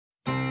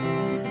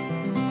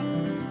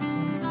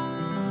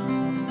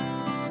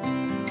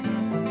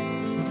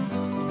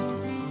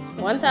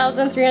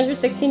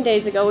1,316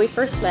 days ago we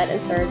first met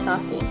and started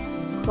talking.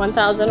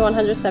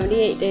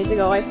 1,178 days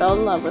ago I fell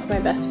in love with my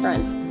best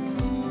friend.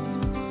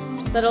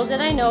 Little did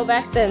I know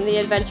back then the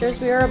adventures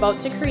we were about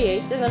to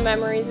create and the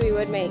memories we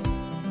would make.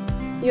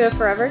 You have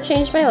forever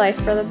changed my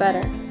life for the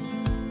better.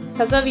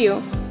 Because of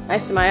you, I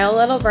smile a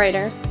little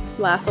brighter,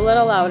 laugh a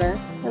little louder,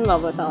 and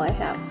love with all I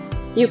have.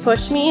 You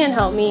push me and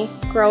help me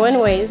grow in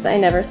ways I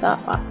never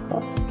thought possible.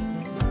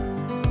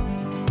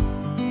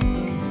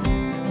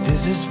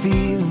 There's this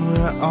feeling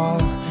we're all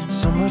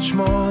so much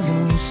more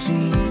than we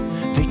seem.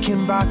 They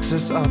can box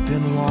us up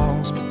in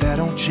walls, but that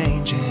don't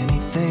change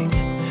anything.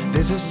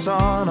 There's a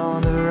sun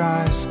on the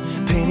rise,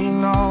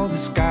 painting all the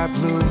sky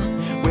blue,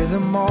 where the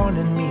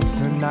morning meets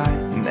the night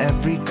and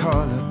every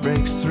color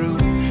breaks through.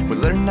 We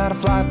learn how to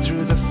fly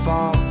through the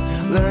fall,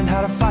 learn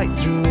how to fight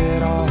through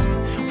it all.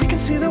 We can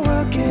see the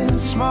world getting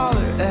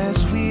smaller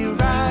as we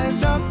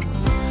rise up.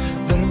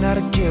 Learn how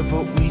to give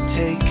what we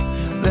take,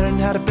 learn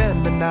how to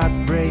bend but not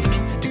break,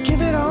 to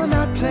give it all,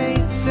 not play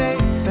it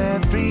safe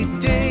every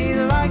day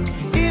like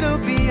it'll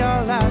be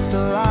our last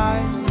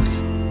alive.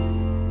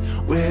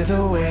 We're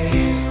the way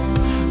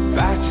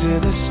back to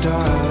the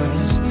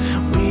stars.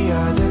 We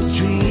are the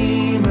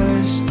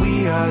dreamers,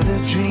 we are the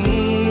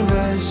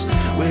dreamers.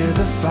 We're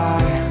the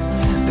fire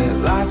that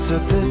lights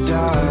up the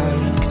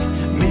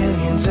dark.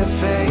 Millions of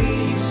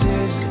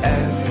faces,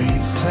 every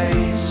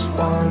place,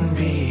 one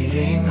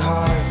beating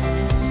heart.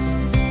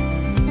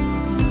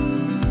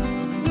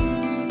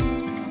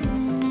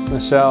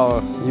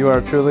 Michelle, you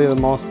are truly the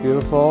most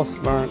beautiful,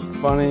 smart,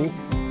 funny,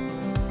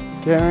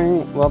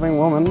 caring, loving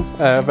woman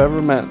I have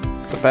ever met.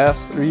 The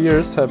past 3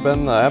 years have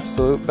been the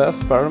absolute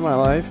best part of my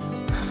life,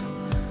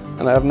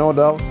 and I have no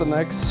doubt the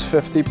next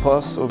 50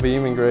 plus will be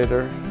even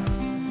greater.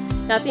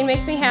 Nothing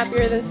makes me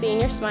happier than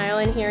seeing your smile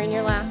and hearing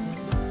your laugh.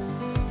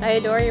 I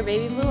adore your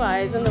baby blue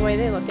eyes and the way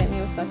they look at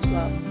me with such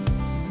love.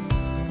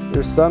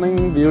 Your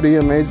stunning beauty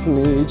amazes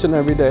me each and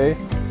every day.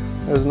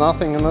 There's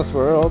nothing in this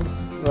world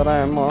that I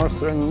am more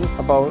certain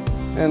about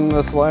in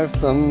this life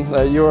than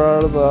that you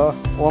are the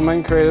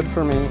woman created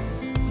for me.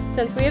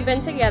 Since we have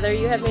been together,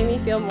 you have made me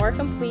feel more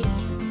complete,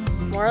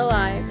 more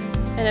alive,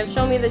 and have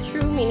shown me the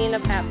true meaning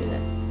of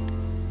happiness.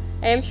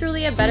 I am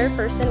truly a better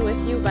person with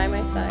you by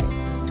my side.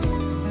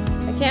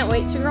 I can't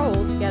wait to grow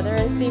old together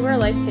and see where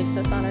life takes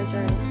us on our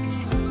journey.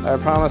 I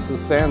promise to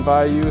stand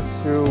by you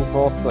through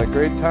both the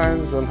great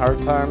times and hard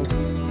times.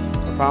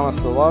 I promise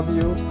to love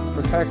you,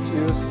 protect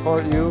you,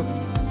 support you.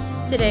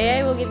 Today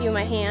I will give you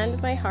my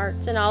hand, my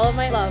heart, and all of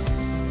my love,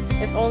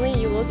 if only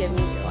you will give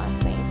me your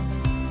last name.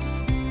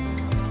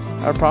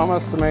 I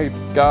promise to make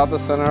God the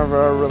center of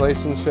our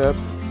relationship.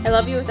 I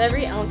love you with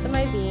every ounce of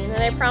my being,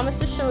 and I promise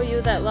to show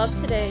you that love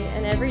today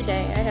and every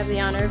day I have the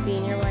honor of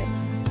being your wife.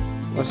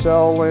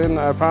 Michelle Lynn,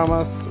 I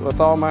promise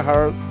with all my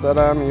heart that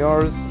I am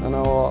yours and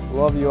I will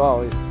love you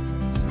always.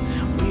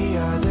 We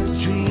are the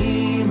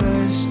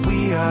dreamers,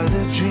 we are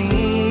the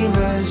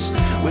dreamers.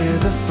 We're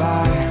the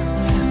fire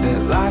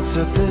that lights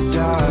up the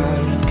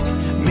dark.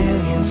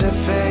 Millions of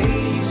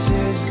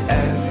faces,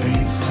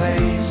 every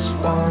place,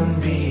 one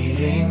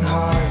beating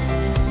heart.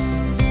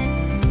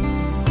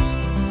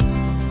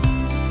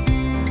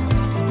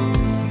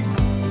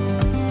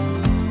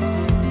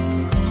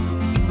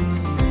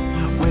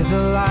 With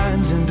the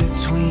lines in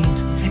between,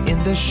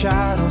 in the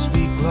shadows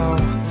we glow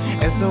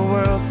as the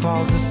world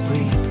falls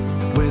asleep.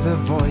 We're the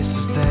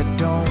voices that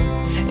don't,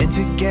 and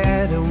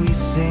together we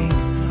sing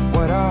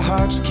what our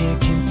hearts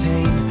can't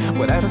contain.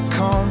 Whatever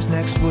comes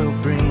next we'll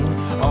bring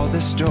all the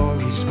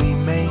stories we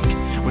make.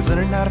 We're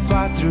learning how to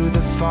fly through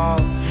the fall,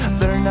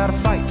 learn how to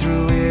fight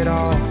through it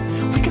all.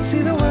 We can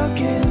see the world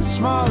getting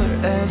smaller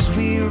as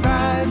we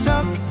rise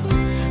up.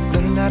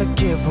 Learn how to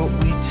give what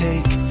we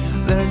take,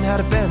 learn how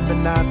to bend but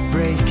not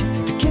break,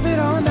 to give it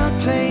all, not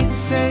play it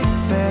safe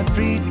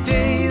every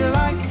day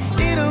like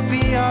it'll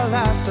be our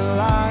last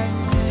alive.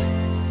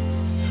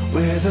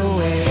 We're the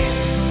way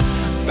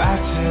back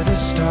to the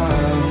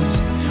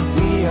stars.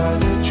 We are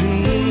the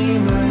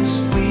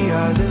dreamers, we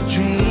are the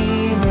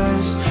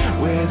dreamers.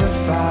 We're the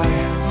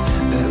fire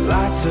that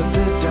lights up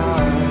the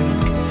dark.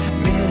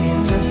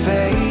 Millions of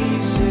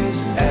faces,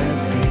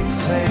 every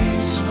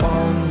place,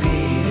 one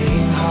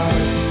beating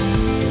heart.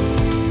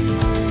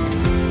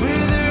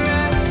 We're the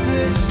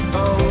restless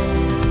boat.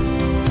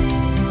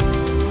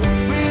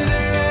 We're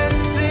the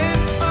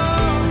restless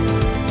boat.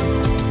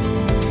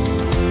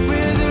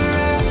 We're the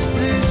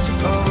restless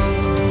boat.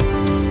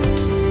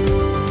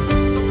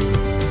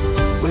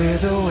 We're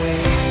the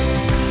way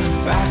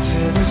back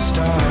to the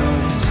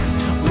stars.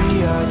 We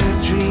are the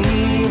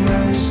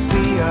dreamers,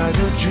 we are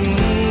the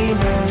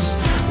dreamers.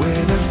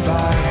 We're the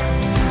fire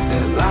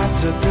that lights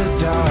up the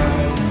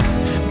dark.